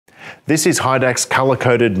This is HYDAC's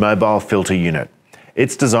colour-coded mobile filter unit.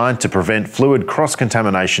 It's designed to prevent fluid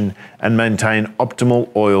cross-contamination and maintain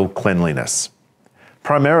optimal oil cleanliness.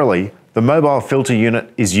 Primarily, the mobile filter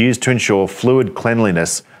unit is used to ensure fluid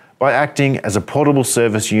cleanliness by acting as a portable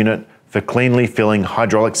service unit for cleanly filling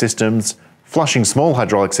hydraulic systems, flushing small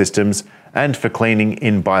hydraulic systems, and for cleaning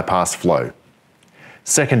in bypass flow.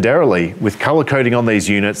 Secondarily, with colour coding on these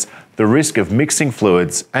units, the risk of mixing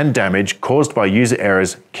fluids and damage caused by user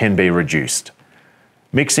errors can be reduced.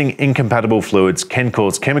 Mixing incompatible fluids can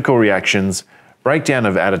cause chemical reactions, breakdown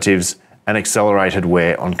of additives, and accelerated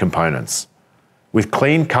wear on components. With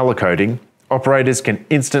clean colour coding, operators can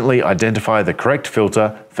instantly identify the correct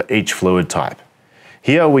filter for each fluid type.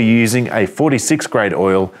 Here we're using a 46 grade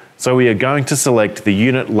oil, so we are going to select the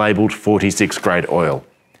unit labelled 46 grade oil.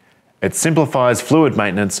 It simplifies fluid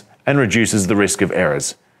maintenance and reduces the risk of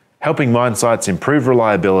errors, helping mine sites improve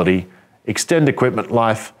reliability, extend equipment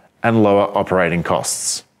life, and lower operating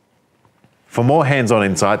costs. For more hands-on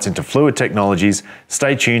insights into fluid technologies,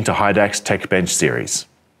 stay tuned to HYDAC's Tech Bench series.